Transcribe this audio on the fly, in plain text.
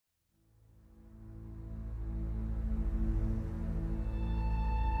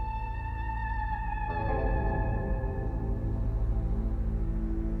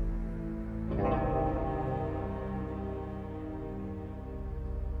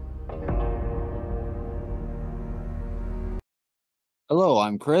Hello,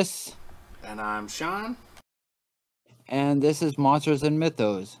 I'm Chris, And I'm Sean. and this is Monsters and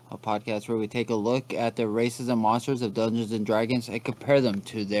Mythos, a podcast where we take a look at the races and monsters of Dungeons and Dragons and compare them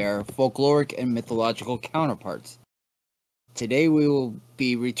to their folkloric and mythological counterparts. Today we will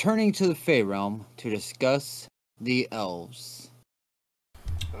be returning to the Fey realm to discuss the elves.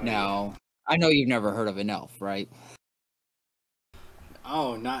 Yeah. Now, I know you've never heard of an elf, right?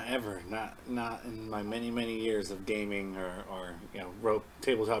 Oh, not ever. Not in my many years of gaming or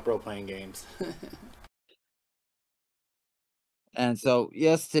tabletop role playing games. And so,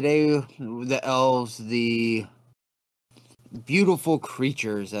 yes, today the elves, the beautiful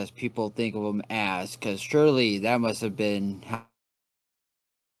creatures as people think of them as, because surely that must have been how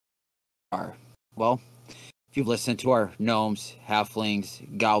they are. Well, if you've listened to our gnomes,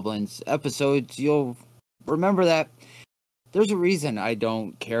 halflings, goblins episodes, you'll remember that there's a reason I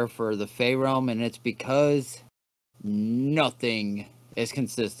don't care for the Fey realm, and it's because nothing is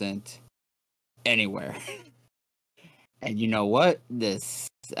consistent anywhere. And you know what? This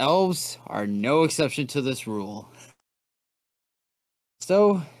elves are no exception to this rule.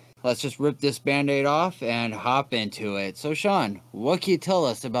 So let's just rip this band-aid off and hop into it. So Sean, what can you tell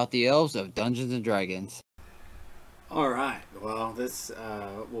us about the elves of Dungeons and Dragons? All right. Well, this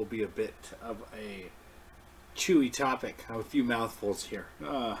will be a bit of a chewy topic. I have a few mouthfuls here.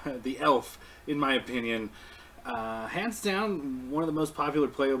 The elf, in my opinion, hands down, one of the most popular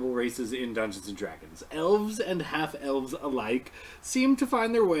playable races in Dungeons and Dragons. Elves and half-elves alike seem to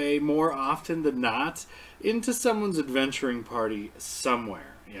find their way more often than not into someone's adventuring party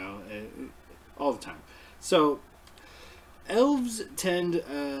somewhere. All the time. So elves tend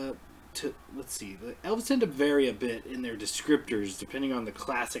to let's see. The elves tend to vary a bit in their descriptors depending on the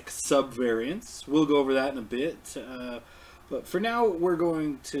classic subvariants. We'll go over that in a bit. But for now, we're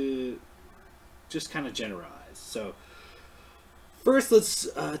going to just kind of generalize. So first, let's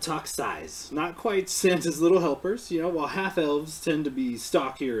talk size. Not quite Santa's little helpers. While half elves tend to be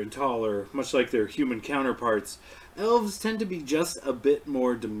stockier and taller, much like their human counterparts, elves tend to be just a bit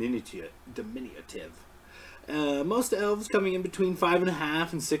more diminutive. Most elves coming in between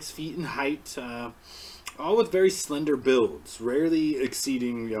 5.5 and 6 feet in height, all with very slender builds, rarely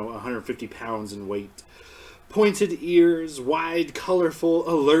exceeding 150 pounds in weight. Pointed ears, wide, colorful,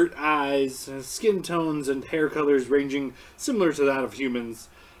 alert eyes, skin tones and hair colors ranging similar to that of humans,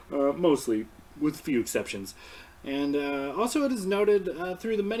 mostly, with few exceptions. And also, it is noted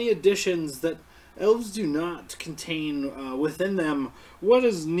through the many additions that elves do not contain within them what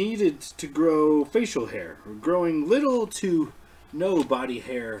is needed to grow facial hair, growing little to no body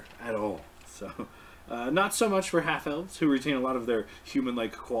hair at all. So, not so much for half elves, who retain a lot of their human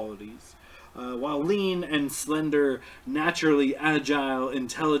like qualities. While lean and slender, naturally agile,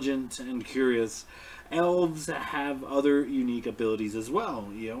 intelligent, and curious, elves have other unique abilities as well.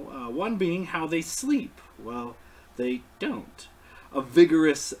 One being how they sleep. Well, they don't. A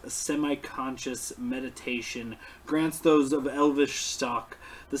vigorous, semi-conscious meditation grants those of elvish stock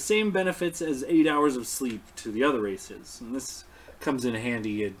the same benefits as 8 hours of sleep to the other races, and this comes in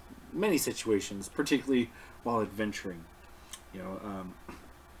handy in many situations, particularly while adventuring. You know,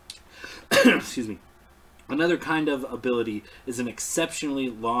 excuse me. Another kind of ability is an exceptionally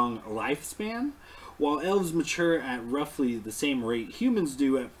long lifespan. While elves mature at roughly the same rate humans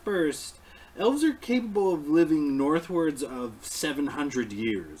do at first, elves are capable of living northwards of 700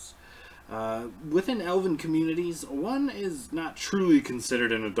 years. Within elven communities, one is not truly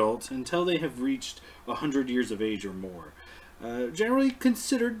considered an adult until they have reached 100 years of age or more. Generally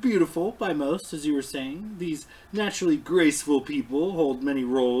considered beautiful by most, as you were saying, these naturally graceful people hold many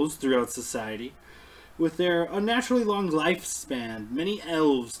roles throughout society. With their unnaturally long lifespan, many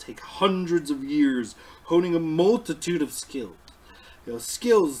elves take hundreds of years honing a multitude of skills.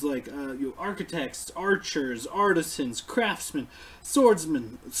 Skills like architects, archers, artisans, craftsmen,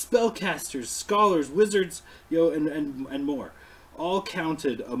 swordsmen, spellcasters, scholars, wizards, and more, all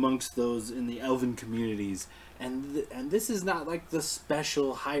counted amongst those in the elven communities. And this is not like the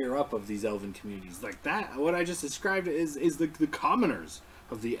special higher up of these elven communities. Like that, what I just described is the commoners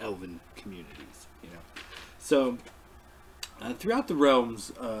of the elven communities. So throughout the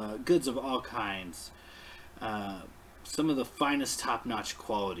realms, goods of all kinds. Some of the finest top-notch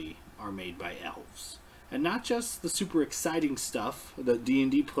quality are made by elves. And not just the super exciting stuff that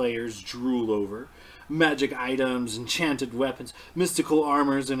D&D players drool over, magic items, enchanted weapons, mystical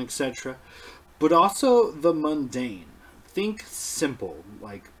armors, and etc., but also the mundane. Think simple,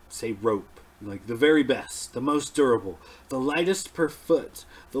 like, say, rope, like the very best, the most durable, the lightest per foot,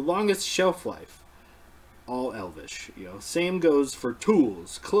 the longest shelf life. All elvish. Same goes for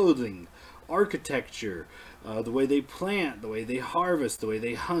tools, clothing, architecture, the way they plant, the way they harvest, the way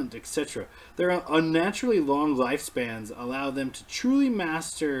they hunt, etc. Their unnaturally long lifespans allow them to truly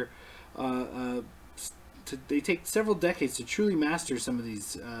master. They take several decades to truly master some of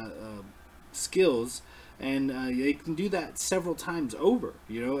these skills, and they can do that several times over.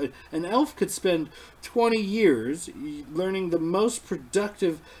 You know, an elf could spend 20 years learning the most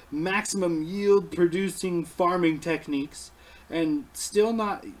productive, maximum yield producing farming techniques, and still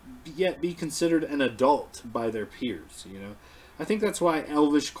not yet be considered an adult by their peers. You know, I think that's why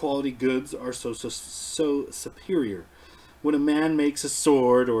elvish quality goods are so superior. When a man makes a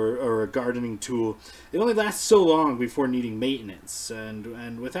sword or a gardening tool, it only lasts so long before needing maintenance,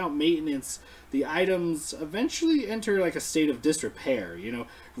 and without maintenance, the items eventually enter like a state of disrepair. You know,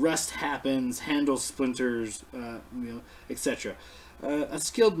 rust happens, handle splinters, etc. A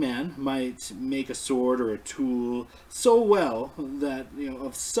skilled man might make a sword or a tool so well that,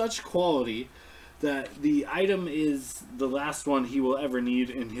 of such quality that the item is the last one he will ever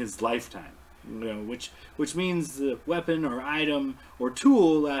need in his lifetime. Which means the weapon or item or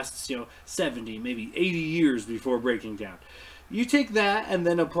tool lasts 70, maybe 80 years before breaking down. You take that and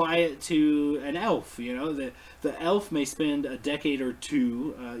then apply it to an elf. The elf may spend a decade or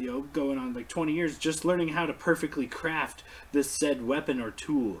two, going on like 20 years, just learning how to perfectly craft this said weapon or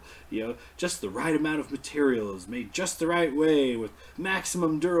tool. Just the right amount of materials, made just the right way, with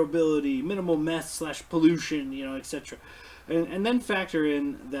maximum durability, minimal mess/pollution, etc. And then factor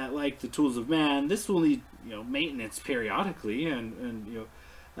in that, like the tools of man, this will need maintenance periodically, and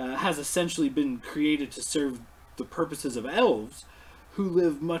has essentially been created to serve the purposes of elves, who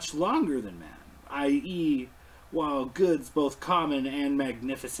live much longer than man. I.e., while goods both common and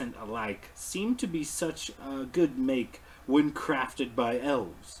magnificent alike seem to be such a good make when crafted by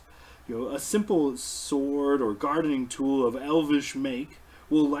elves. A simple sword or gardening tool of elvish make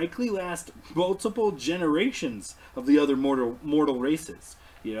will likely last multiple generations of the other mortal races.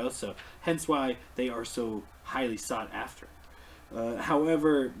 So hence why they are so highly sought after.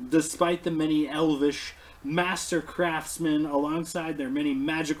 However, despite the many elvish master craftsmen alongside their many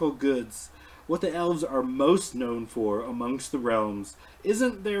magical goods, what the elves are most known for amongst the realms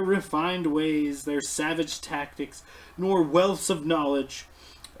isn't their refined ways, their savage tactics, nor wealths of knowledge.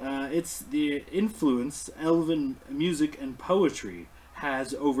 It's the influence elven music and poetry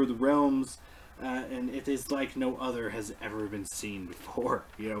has over the realms, and it is like no other has ever been seen before.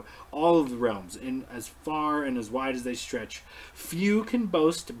 All of the realms, in as far and as wide as they stretch, few can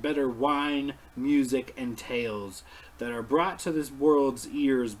boast better wine, music, and tales that are brought to this world's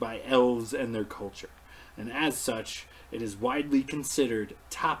ears by elves and their culture. And as such, it is widely considered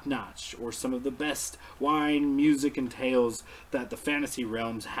top-notch, or some of the best wine, music, and tales that the fantasy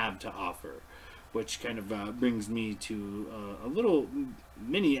realms have to offer. Which kind of brings me to a little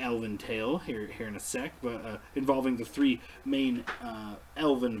mini elven tale here in a sec, but involving the three main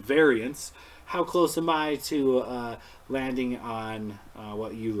elven variants. How close am I to landing on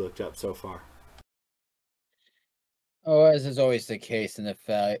what you looked up so far? Oh, as is always the case in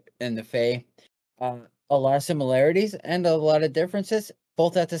the Fae, a lot of similarities and a lot of differences,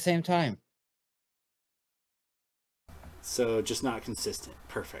 both at the same time. So just not consistent.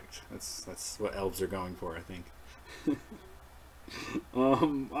 Perfect. That's what elves are going for, I think.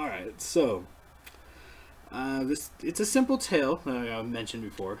 All right. So it's a simple tale I mentioned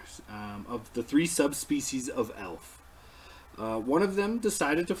before, of the three subspecies of elf. One of them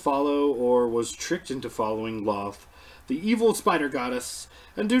decided to follow, or was tricked into following, Loth, the evil spider goddess,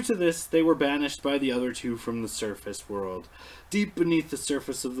 and due to this, they were banished by the other two from the surface world, deep beneath the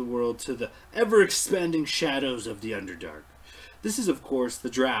surface of the world, to the ever-expanding shadows of the Underdark. This is, of course, the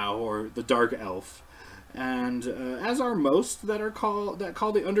Drow, or the Dark Elf, and as are most that call the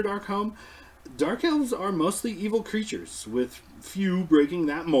Underdark home, Dark Elves are mostly evil creatures, with few breaking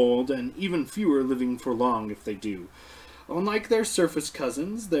that mold, and even fewer living for long if they do. Unlike their surface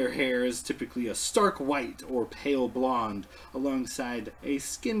cousins, their hair is typically a stark white or pale blonde, alongside a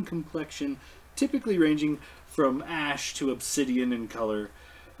skin complexion typically ranging from ash to obsidian in color,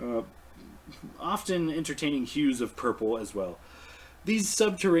 often entertaining hues of purple as well. These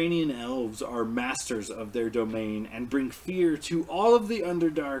subterranean elves are masters of their domain and bring fear to all of the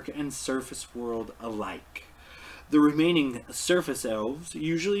Underdark and surface world alike. The remaining surface elves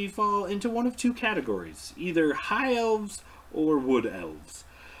usually fall into one of two categories, either high elves or wood elves.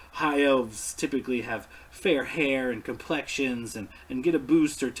 high elves typically have fair hair and complexions and get a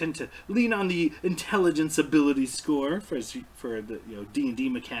boost or tend to lean on the intelligence ability score for the D&D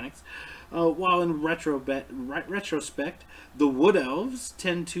mechanics. While in retrospect, the wood elves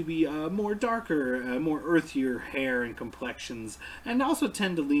tend to be more darker, more earthier hair and complexions, and also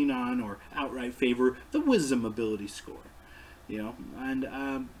tend to lean on or outright favor the wisdom ability score.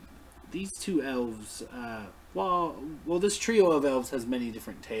 And these two elves, this trio of elves has many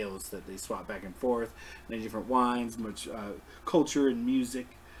different tales that they swap back and forth, many different wines, much culture and music.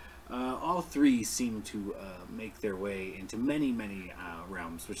 All three seem to make their way into many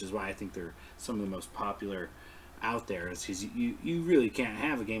realms, which is why I think they're some of the most popular out there. Is because you really can't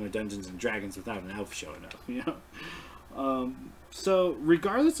have a game of Dungeons and Dragons without an elf showing up. So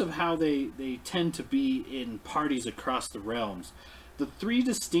regardless of how they tend to be in parties across the realms, the three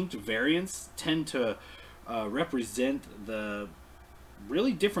distinct variants tend to represent the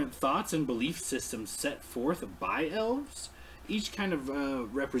really different thoughts and belief systems set forth by elves, each kind of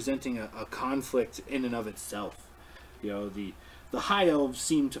representing a conflict in and of itself. The high elves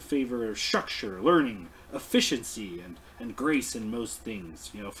seem to favor structure, learning, efficiency, and grace in most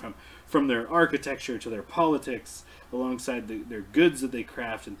things. From their architecture to their politics, alongside their goods that they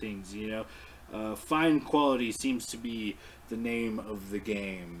craft and things. Fine quality seems to be the name of the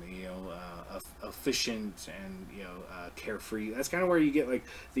game. Efficient and carefree. That's kind of where you get like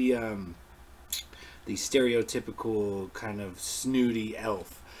the stereotypical kind of snooty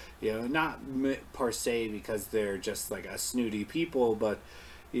elf. Not per se because they're just like a snooty people, but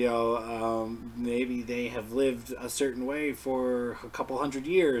maybe they have lived a certain way for a couple hundred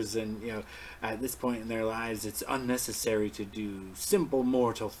years, and at this point in their lives, it's unnecessary to do simple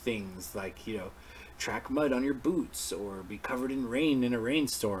mortal things like track mud on your boots or be covered in rain in a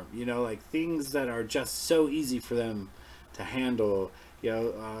rainstorm. Like things that are just so easy for them to handle.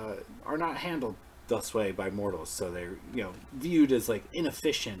 Are not handled thus way by mortals, so they're viewed as like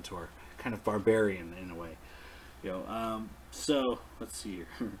inefficient or kind of barbarian in a way. So let's see here.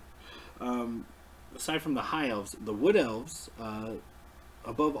 Aside from the high elves, the wood elves,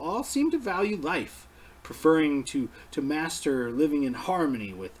 above all, seem to value life, preferring to master living in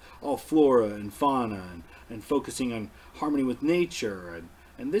harmony with all flora and fauna, and focusing on harmony with nature,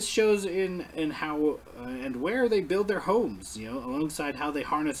 and this shows in how and where they build their homes, alongside how they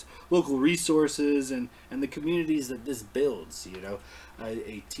harness local resources and the communities that this builds.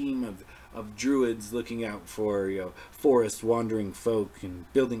 A team of druids looking out for forest wandering folk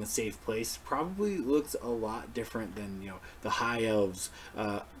and building a safe place probably looks a lot different than the high elves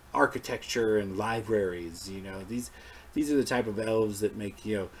architecture and libraries. These are the type of elves that make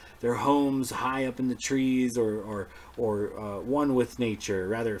their homes high up in the trees, or one with nature.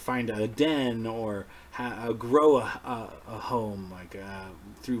 Rather find a den or grow a home like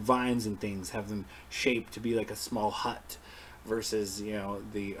through vines and things. Have them shaped to be like a small hut, versus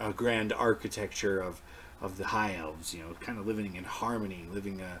the grand architecture of the high elves. Kind of living in harmony,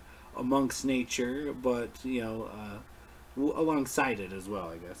 living amongst nature, but alongside it as well,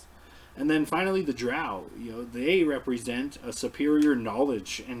 I guess. And then finally, the drow. They represent a superior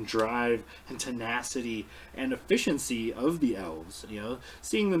knowledge and drive and tenacity and efficiency of the elves.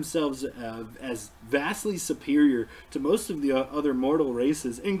 Seeing themselves as vastly superior to most of the other mortal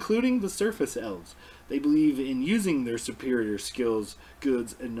races, including the surface elves. They believe in using their superior skills,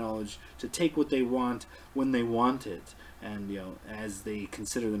 goods, and knowledge to take what they want when they want it, and as they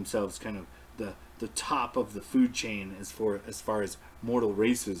consider themselves kind of the top of the food chain as far as mortal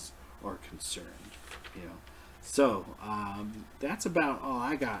races are concerned. So that's about all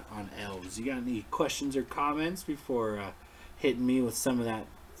I got on elves. You got any questions or comments before hitting me with some of that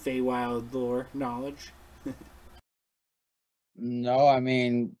Feywild lore knowledge? No, I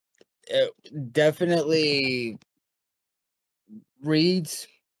mean, it definitely reads,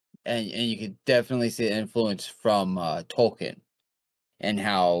 and you could definitely see the influence from Tolkien and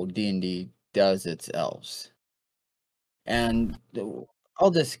how D&D does its elves. And I'll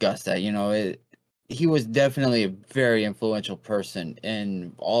discuss that. He was definitely a very influential person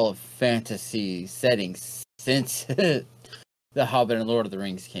in all of fantasy settings since The Hobbit and Lord of the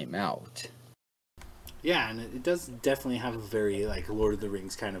Rings came out. Yeah, and it does definitely have a very like Lord of the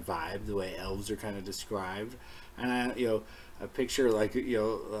Rings kind of vibe, the way elves are kind of described. And I picture like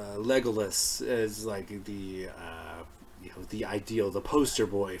Legolas as like the ideal, the poster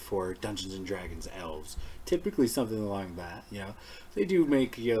boy for Dungeons and Dragons elves. Typically something along that. They do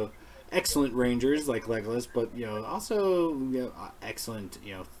make excellent rangers like Legolas, but also excellent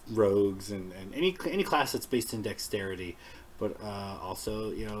rogues and any class that's based in dexterity. But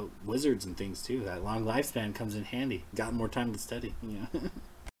also, wizards and things too. That long lifespan comes in handy. Got more time to study.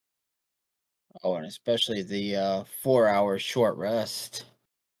 Oh, and especially the 4 hour short rest.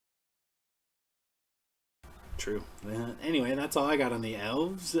 True. Anyway, that's all I got on the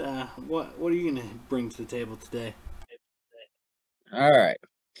elves. What are you gonna bring to the table today? All right.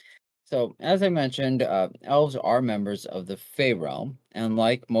 So, as I mentioned, elves are members of the Fey realm, and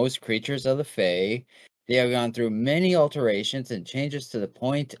like most creatures of the Fey, they have gone through many alterations and changes to the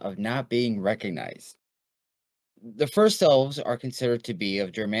point of not being recognized. The first elves are considered to be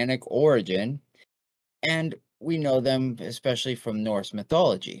of Germanic origin, and we know them especially from Norse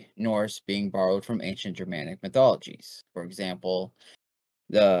mythology, Norse being borrowed from ancient Germanic mythologies. For example,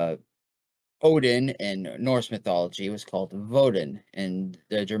 the Odin in Norse mythology was called Vodin in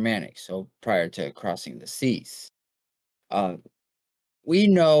the Germanic, so prior to crossing the seas. Uh, we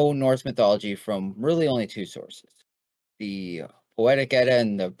know Norse mythology from really only two sources, the Poetic Edda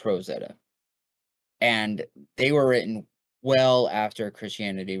and the Prose Edda. And they were written well after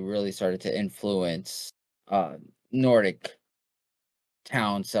Christianity really started to influence uh, Nordic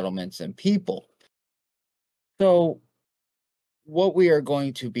town settlements and people. So, what we are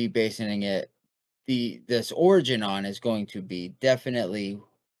going to be basing this origin on is going to be definitely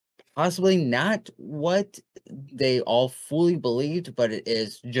possibly not what they all fully believed, but it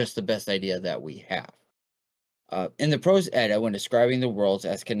is just the best idea that we have. In the Prose Edda, when describing the worlds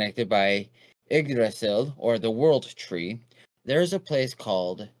as connected by Yggdrasil, or the World Tree, there is a place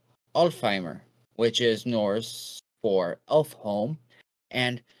called Alfheimr, which is Norse for elf home,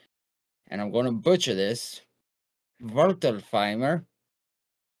 and I'm going to butcher this, Vartalfheimr,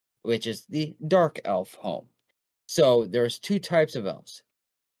 which is the dark elf home. So there's two types of elves,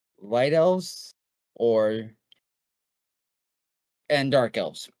 light elves or and dark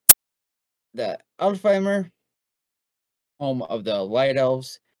elves. The Alfheimr, home of the light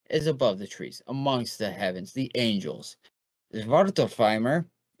elves, is above the trees, amongst the heavens, the angels. The Svartalfheimr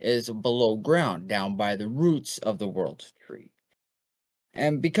is below ground, down by the roots of the world tree.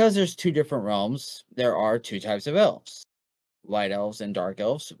 And because there's two different realms, there are two types of elves, light elves and dark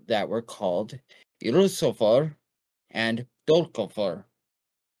elves, that were called Ilusofor and Dolkofor.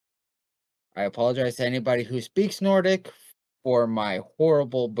 I apologize to anybody who speaks Nordic for my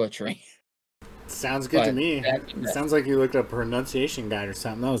horrible butchering, Sounds good to but me. that's It that. sounds like you looked up a pronunciation guide or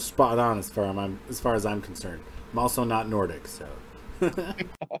something. That was spot on as far as I'm concerned. I'm also not Nordic, so.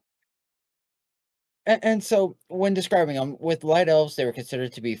 And so, when describing them, with light elves, they were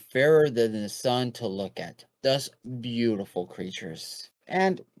considered to be fairer than the sun to look at, thus beautiful creatures,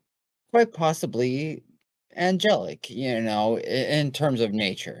 and quite possibly angelic, in terms of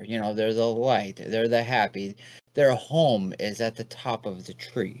nature. They're the light, they're the happy, their home is at the top of the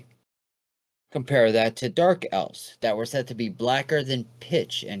tree. Compare that to dark elves that were said to be blacker than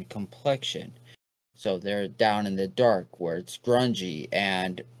pitch in complexion. So they're down in the dark where it's grungy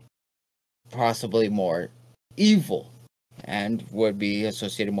and possibly more evil and would be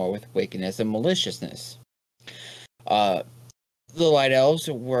associated more with wickedness and maliciousness. Uh, the Light Elves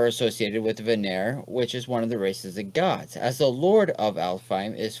were associated with Vanir, which is one of the races of gods, as the Lord of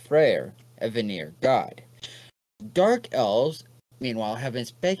Alfheim is Freyr, a Vanir god. Dark Elves, meanwhile, have been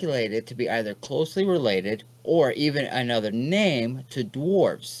speculated to be either closely related or even another name to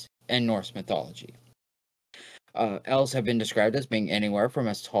dwarves in Norse mythology. Elves have been described as being anywhere from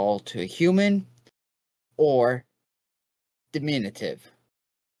as tall to a human or diminutive,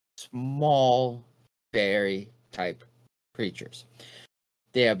 small, fairy type creatures.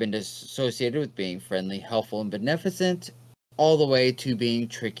 They have been associated with being friendly, helpful, and beneficent, all the way to being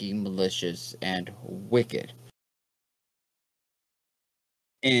tricky, malicious, and wicked.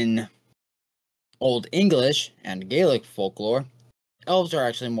 In Old English and Gaelic folklore, elves are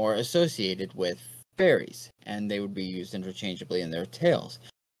actually more associated with fairies, and they would be used interchangeably in their tales.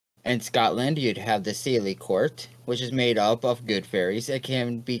 In Scotland, you'd have the Seelie Court, which is made up of good fairies. It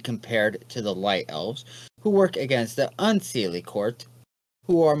can be compared to the Light Elves, who work against the Unseelie Court,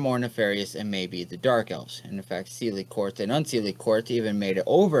 who are more nefarious and maybe the Dark Elves. And in fact, Seelie Court and Unseelie Court even made it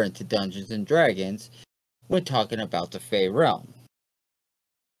over into Dungeons and Dragons when talking about the Fey realm.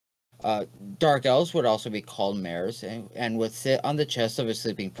 Uh, Dark Elves would also be called mares and would sit on the chest of a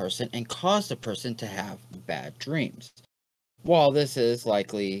sleeping person and cause the person to have bad dreams. While this is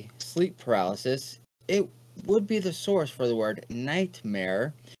likely sleep paralysis, it would be the source for the word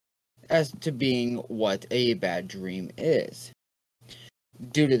nightmare as to being what a bad dream is.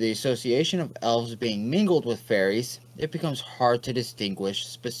 Due to the association of elves being mingled with fairies, it becomes hard to distinguish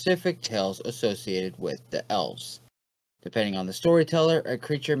specific tales associated with the elves. Depending on the storyteller, a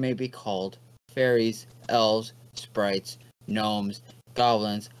creature may be called fairies, elves, sprites, gnomes,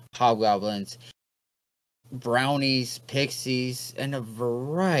 goblins, hobgoblins, brownies, pixies, and a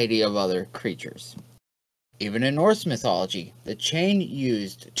variety of other creatures. Even in Norse mythology, the chain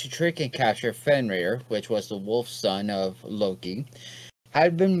used to trick and capture Fenrir, which was the wolf son of Loki,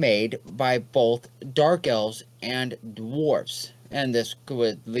 had been made by both dark elves and dwarves. And this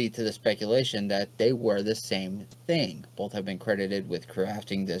would lead to the speculation that they were the same thing. Both have been credited with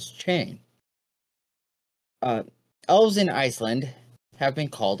crafting this chain. Uh, Elves in Iceland have been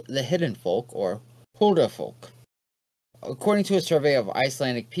called the hidden folk or Huldafolk. According to a survey of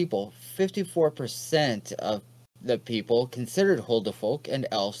Icelandic people, 54% of the people considered Huldafolk and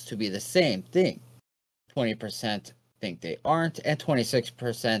elves to be the same thing. 20% think they aren't, and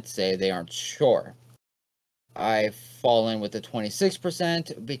 26% say they aren't sure. I fall in with the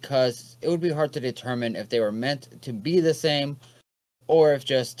 26% because it would be hard to determine if they were meant to be the same or if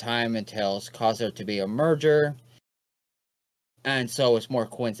just time and tales caused there to be a merger. And so it's more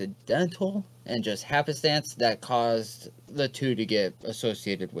coincidental and just happenstance that caused the two to get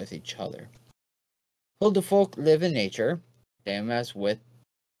associated with each other. Huldafolk live in nature, same as with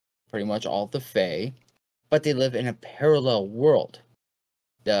pretty much all the Fae, but they live in a parallel world.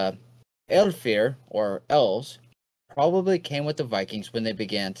 The Elfir, or elves, probably came with the Vikings when they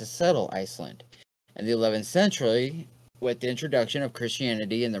began to settle Iceland. In the 11th century, with the introduction of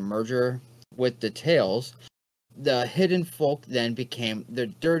Christianity and the merger with the Tales, the hidden folk then became the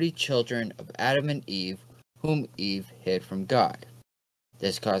dirty children of Adam and Eve, whom Eve hid from God.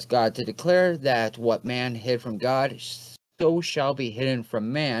 This caused God to declare that what man hid from God, so shall be hidden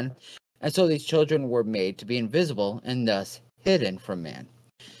from man, and so these children were made to be invisible and thus hidden from man.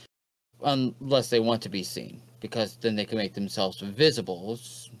 Unless they want to be seen, because then they can make themselves visible,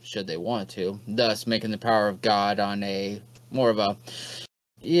 should they want to, thus making the power of God on a more of a,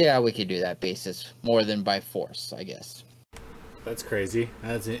 yeah, we could do that basis, more than by force, I guess. That's crazy.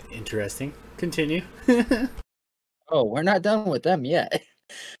 That's interesting. Continue. Oh, we're not done with them yet.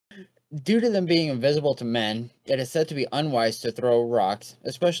 Due to them being invisible to men, it is said to be unwise to throw rocks,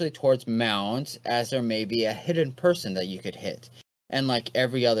 especially towards mounds, as there may be a hidden person that you could hit. And like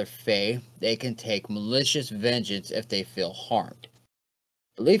every other Fae, they can take malicious vengeance if they feel harmed.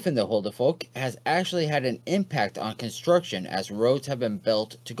 Belief in the Huldafolk has actually had an impact on construction, as roads have been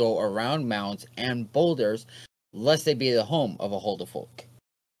built to go around mounds and boulders, lest they be the home of a Huldafolk.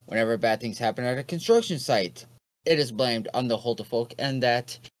 Whenever bad things happen at a construction site, it is blamed on the Huldafolk, and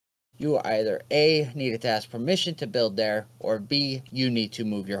that you either A, needed to ask permission to build there, or B, you need to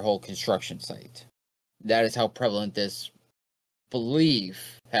move your whole construction site. That is how prevalent this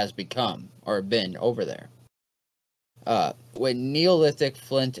belief has become, or been over there. When Neolithic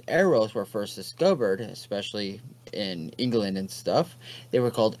flint arrows were first discovered, especially in England and stuff, they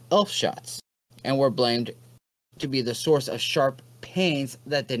were called elf shots, and were blamed to be the source of sharp pains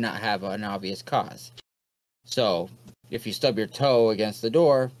that did not have an obvious cause. So, if you stub your toe against the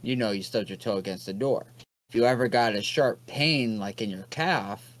door, you know you stubbed your toe against the door. If you ever got a sharp pain, like in your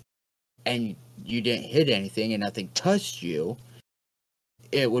calf, and you didn't hit anything and nothing touched you,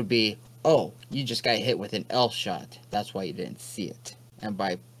 it would be, oh, you just got hit with an elf shot. That's why you didn't see it. And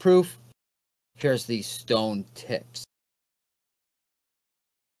by proof, here's these stone tips.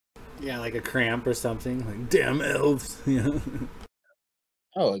 Yeah, like a cramp or something. Like, damn elves. Yeah.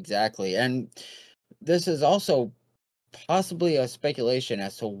 Oh, exactly. And this is also possibly a speculation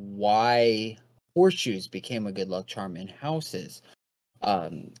as to why horseshoes became a good luck charm in houses.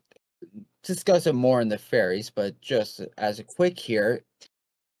 Um, Discuss it more in the fairies, but just as a quick here,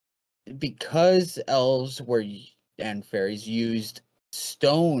 because elves were and fairies used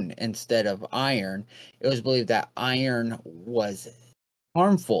stone instead of iron, it was believed that iron was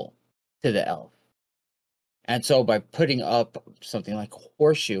harmful to the elf. And so by putting up something like a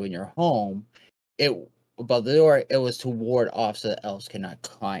horseshoe in your home, it above the door, it was to ward off so that elves cannot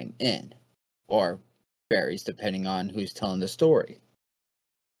climb in. Or fairies, depending on who's telling the story.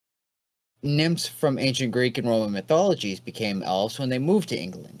 Nymphs from ancient Greek and Roman mythologies became elves when they moved to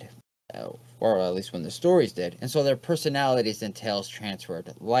England, or at least when the stories did, and so their personalities and tales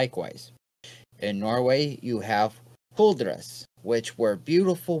transferred likewise. In Norway, you have huldras, which were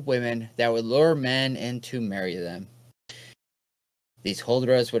beautiful women that would lure men in to marry them. These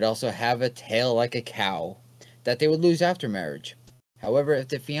huldras would also have a tail like a cow that they would lose after marriage. However, if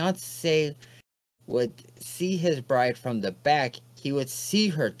the fiancé would see his bride from the back, he would see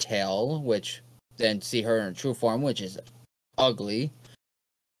her tail, which then see her in her true form, which is ugly.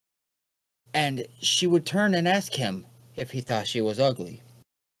 And she would turn and ask him if he thought she was ugly.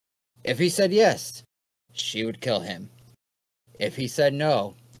 If he said yes, she would kill him. If he said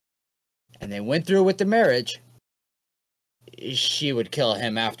no, and they went through with the marriage, she would kill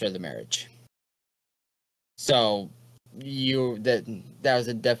him after the marriage. So that was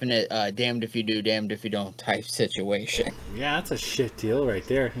a definite damned if you do, damned if you don't type situation. Yeah, that's a shit deal right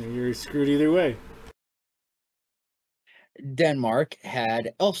there. You're screwed either way. Denmark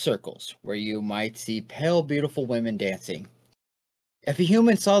had elf circles where you might see pale, beautiful women dancing. If a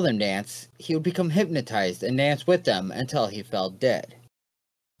human saw them dance, he would become hypnotized and dance with them until he fell dead.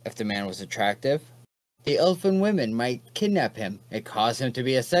 If the man was attractive, the elfin women might kidnap him and cause him to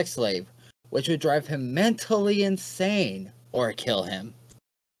be a sex slave, which would drive him mentally insane or kill him.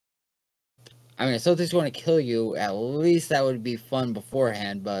 I mean, if something's going to kill you, at least that would be fun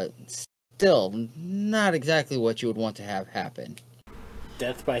beforehand, but still, not exactly what you would want to have happen.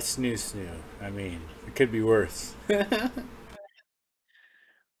 Death by snoo snoo. I mean, it could be worse.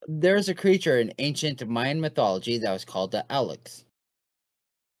 There's a creature in ancient Mayan mythology that was called the Alex,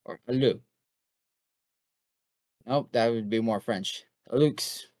 or Alu. Nope, that would be more French.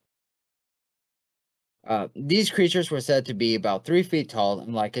 Alux. These creatures were said to be about 3 feet tall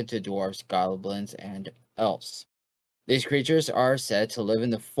and likened to dwarves, goblins, and elves. These creatures are said to live in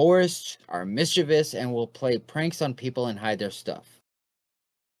the forest, are mischievous, and will play pranks on people and hide their stuff.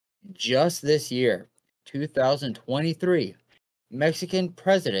 Just this year, 2023, Mexican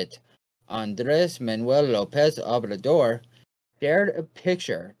President Andres Manuel Lopez Obrador shared a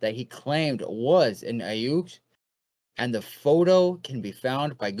picture that he claimed was an Ayuk, and the photo can be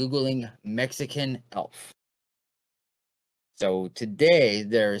found by Googling Mexican elf. So today,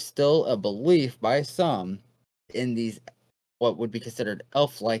 there is still a belief by some in these what would be considered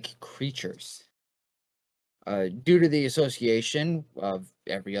elf-like creatures. Due to the association of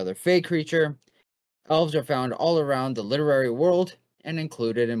every other fey creature, elves are found all around the literary world and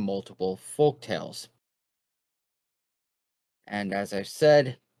included in multiple folk tales. And as I've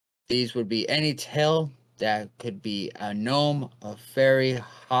said, these would be any tale that could be a gnome, a fairy,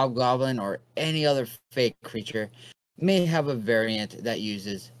 hobgoblin, or any other fey creature may have a variant that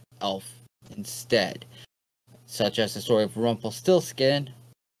uses elf instead, such as the story of Rumpelstiltskin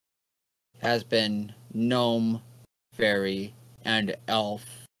has been gnome, fairy, and elf,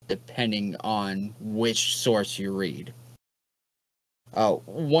 depending on which source you read.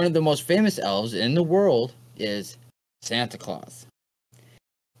 One of the most famous elves in the world is Santa Claus.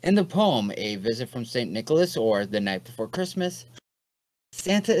 In the poem A Visit from St. Nicholas or The Night Before Christmas,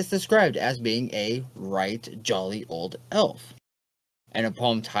 Santa is described as being a right jolly old elf. In a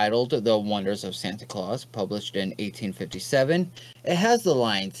poem titled The Wonders of Santa Claus, published in 1857, it has the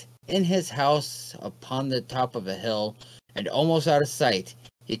lines, "In his house upon the top of a hill, and almost out of sight,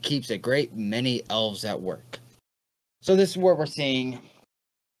 he keeps a great many elves at work." So this is where we're seeing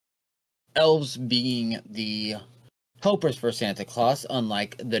elves being the helpers for Santa Claus,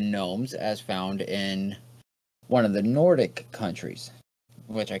 unlike the gnomes as found in one of the Nordic countries,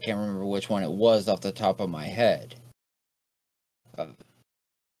 which I can't remember which one it was off the top of my head.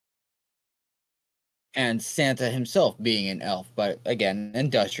 And Santa himself being an elf, but again,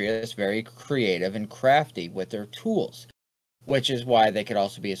 industrious, very creative and crafty with their tools, which is why they could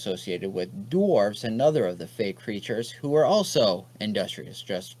also be associated with dwarves, another of the fey creatures who are also industrious.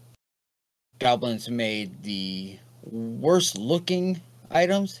 Just goblins made the worst looking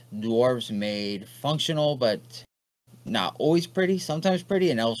items, dwarves made functional but not always pretty, sometimes pretty,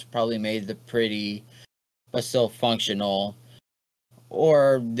 and elves probably made the pretty but still functional,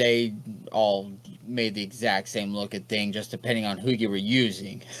 or they all made the exact same looking thing, just depending on who you were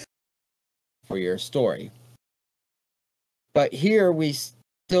using for your story. But here we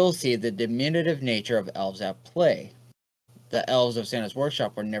still see the diminutive nature of elves at play. The elves of Santa's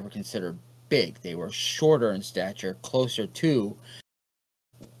workshop were never considered big. They were shorter in stature, closer to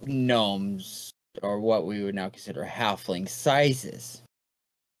gnomes, or what we would now consider halfling sizes.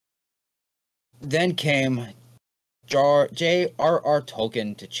 Then came J.R.R.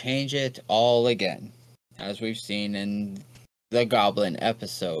 Tolkien to change it all again, as we've seen in the Goblin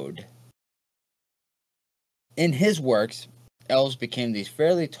episode. In his works, elves became these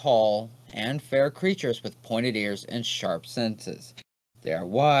fairly tall and fair creatures with pointed ears and sharp senses. They are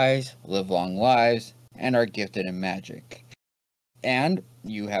wise, live long lives, and are gifted in magic. And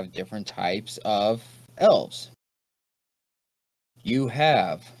you have different types of elves. You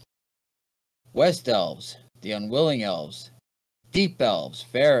have West elves, the unwilling elves, deep elves,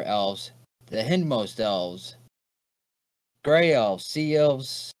 fair elves, the hindmost elves, gray elves, sea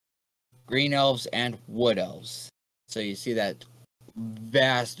elves, green elves, and wood elves. So you see that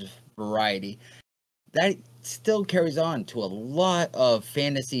vast variety. That still carries on to a lot of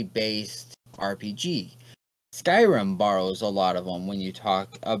fantasy-based RPG. Skyrim borrows a lot of them when you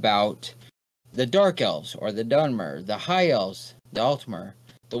talk about the Dark Elves, or the Dunmer, the High Elves, the Altmer,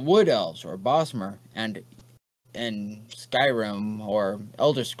 the Wood Elves, or Bosmer, and in Skyrim or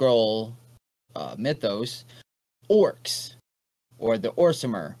Elder Scroll mythos, orcs or the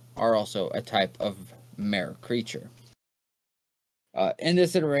Orsimer are also a type of mare creature. In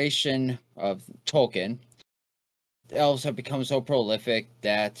this iteration of Tolkien, the elves have become so prolific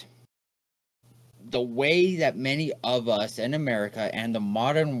that the way that many of us in America and the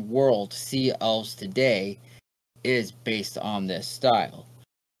modern world see elves today is based on this style.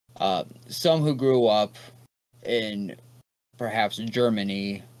 Some who grew up in perhaps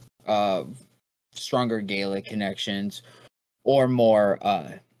Germany, stronger Gaelic connections, or more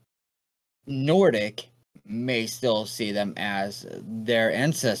Nordic may still see them as their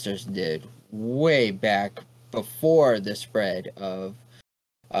ancestors did way back before the spread of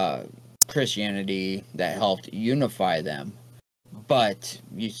Christianity that helped unify them. But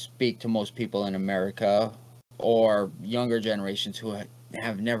you speak to most people in America or younger generations who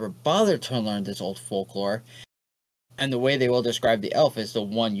have never bothered to learn this old folklore, and the way they will describe the elf is the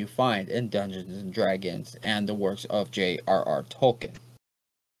one you find in Dungeons and Dragons and the works of J.R.R. Tolkien.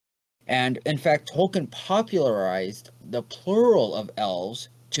 And in fact, Tolkien popularized the plural of elves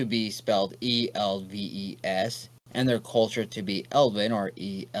to be spelled Elves, and their culture to be Elven or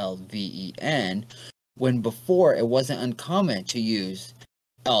Elven, when before it wasn't uncommon to use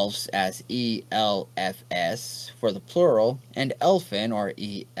elves as Elfs for the plural, and elfin or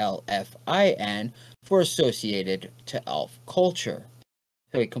Elfin for associated to elf culture.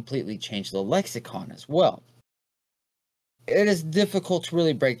 So he completely changed the lexicon as well. It is difficult to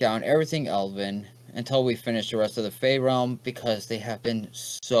really break down everything elven until we finish the rest of the Fey realm because they have been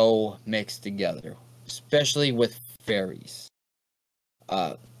so mixed together, especially with fairies.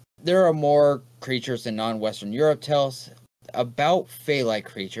 There are more creatures in non-Western Europe tales about Fey-like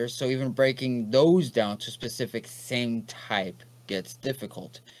creatures, so even breaking those down to specific same type gets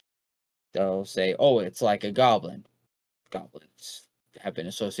difficult. They'll say, oh, it's like a goblin. Goblins have been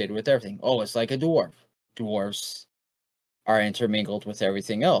associated with everything. Oh, it's like a dwarf. Dwarves are intermingled with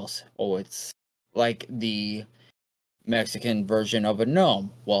everything else. Oh, it's like the Mexican version of a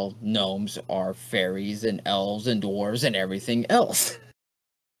gnome. Well, gnomes are fairies and elves and dwarves and everything else.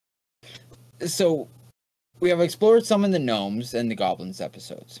 So, we have explored some of the gnomes and the goblins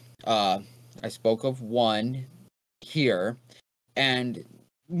episodes. I spoke of one here, and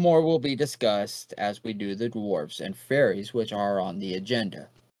more will be discussed as we do the dwarves and fairies, which are on the agenda.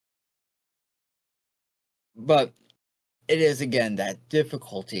 But it is, again, that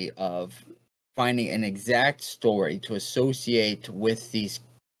difficulty of finding an exact story to associate with these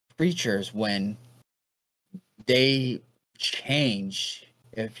creatures when they change.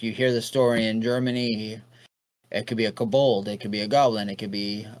 If you hear the story in Germany, it could be a kobold, it could be a goblin, it could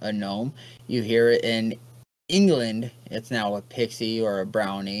be a gnome. You hear it in England, it's now a pixie or a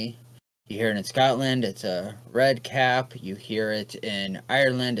brownie. You hear it in Scotland, it's a red cap. You hear it in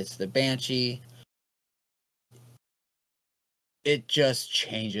Ireland, it's the banshee. It just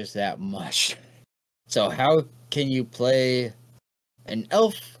changes that much. So how can you play an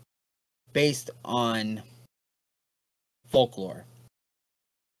elf based on folklore?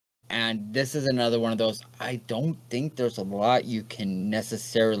 And this is another one of those, I don't think there's a lot you can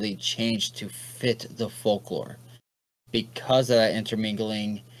necessarily change to fit the folklore. Because of that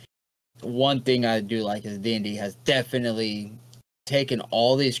intermingling, one thing I do like is D&D has definitely taken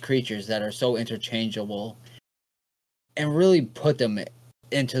all these creatures that are so interchangeable and really put them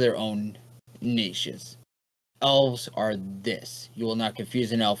into their own niches. Elves are this. You will not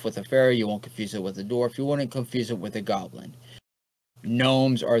confuse an elf with a fairy. You won't confuse it with a dwarf. You won't confuse it with a goblin.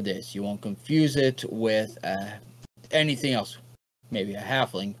 Gnomes are this. You won't confuse it with anything else. Maybe a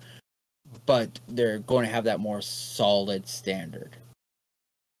halfling. But they're going to have that more solid standard.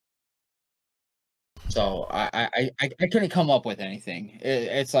 So I couldn't come up with anything.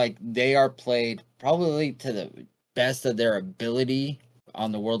 It's like they are played probably to the best of their ability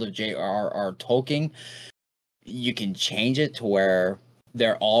on the world of J.R.R. Tolkien. You can change it to where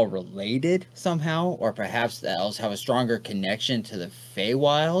they're all related somehow, or perhaps the elves have a stronger connection to the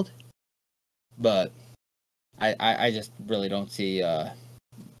Feywild. But I just really don't see, I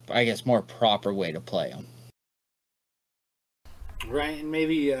guess, more proper way to play them. Right, and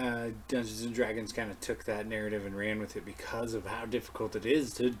maybe Dungeons and Dragons kind of took that narrative and ran with it because of how difficult it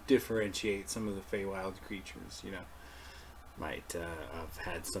is to differentiate some of the Feywild creatures. You know, might have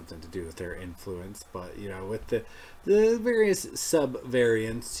had something to do with their influence, but you know, with the various sub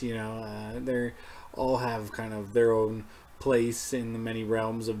variants, you know, they all have kind of their own place in the many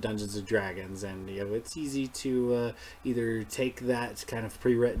realms of Dungeons and Dragons, and it's easy to either take that kind of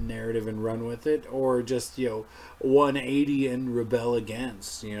pre-written narrative and run with it, or just 180 and rebel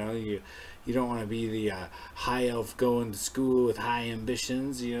against. You don't want to be the high elf going to school with high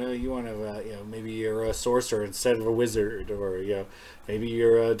ambitions. You want to maybe you're a sorcerer instead of a wizard, or maybe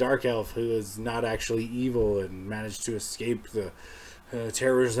you're a dark elf who is not actually evil and managed to escape the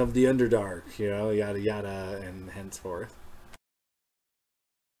terrors of the Underdark. Yada yada, and henceforth.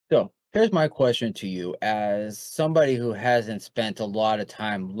 So here's my question to you, as somebody who hasn't spent a lot of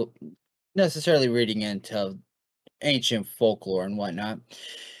time necessarily reading into ancient folklore and whatnot.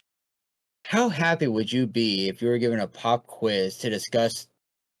 How happy would you be if you were given a pop quiz to discuss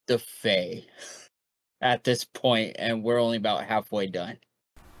the Fae at this point, and we're only about halfway done?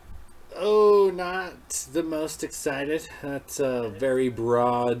 Oh, not the most excited. That's a very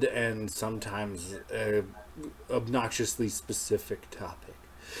broad and sometimes obnoxiously specific topic.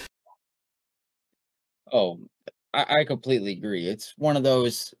 Oh, I completely agree. It's one of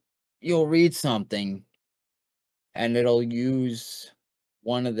those, you'll read something and it'll use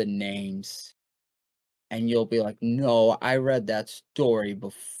one of the names, and you'll be like, no, I read that story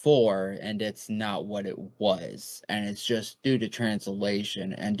before and it's not what it was. And it's just due to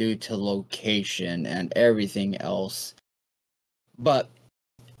translation and due to location and everything else. But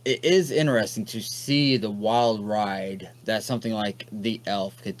it is interesting to see the wild ride that something like The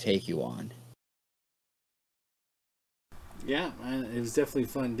Elf could take you on. Yeah, it was definitely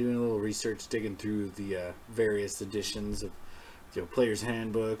fun doing a little research, digging through the various editions of players'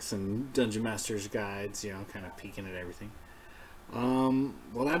 handbooks and dungeon masters' guides. Kind of peeking at everything.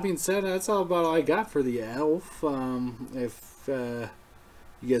 Well, that being said, that's all I got for the elf. If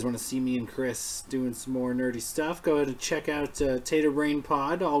you guys want to see me and Chris doing some more nerdy stuff, go ahead and check out Tater Brain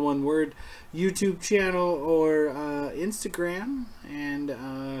Pod, all one word, YouTube channel or Instagram.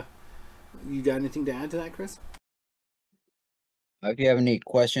 And you got anything to add to that, Chris? If you have any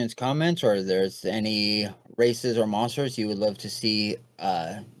questions, comments, or there's any races or monsters you would love to see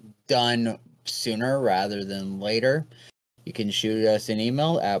done sooner rather than later, you can shoot us an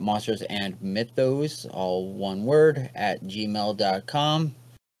email at monstersandmythos, all one word, at gmail.com.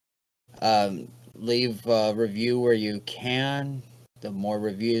 Leave a review where you can. The more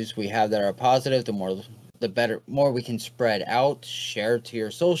reviews we have that are positive, the better, more we can spread out. Share to your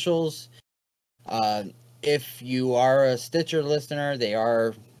socials. If you are a Stitcher listener, they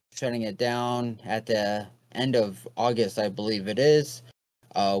are shutting it down at the end of August, I believe it is.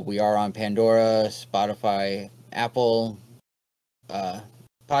 We are on Pandora, Spotify, Apple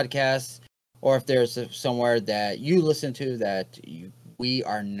podcasts, or if there's somewhere that you listen to that we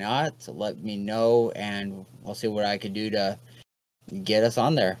are not, let me know, and I'll see what I can do to get us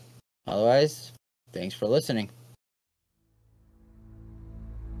on there. Otherwise, thanks for listening.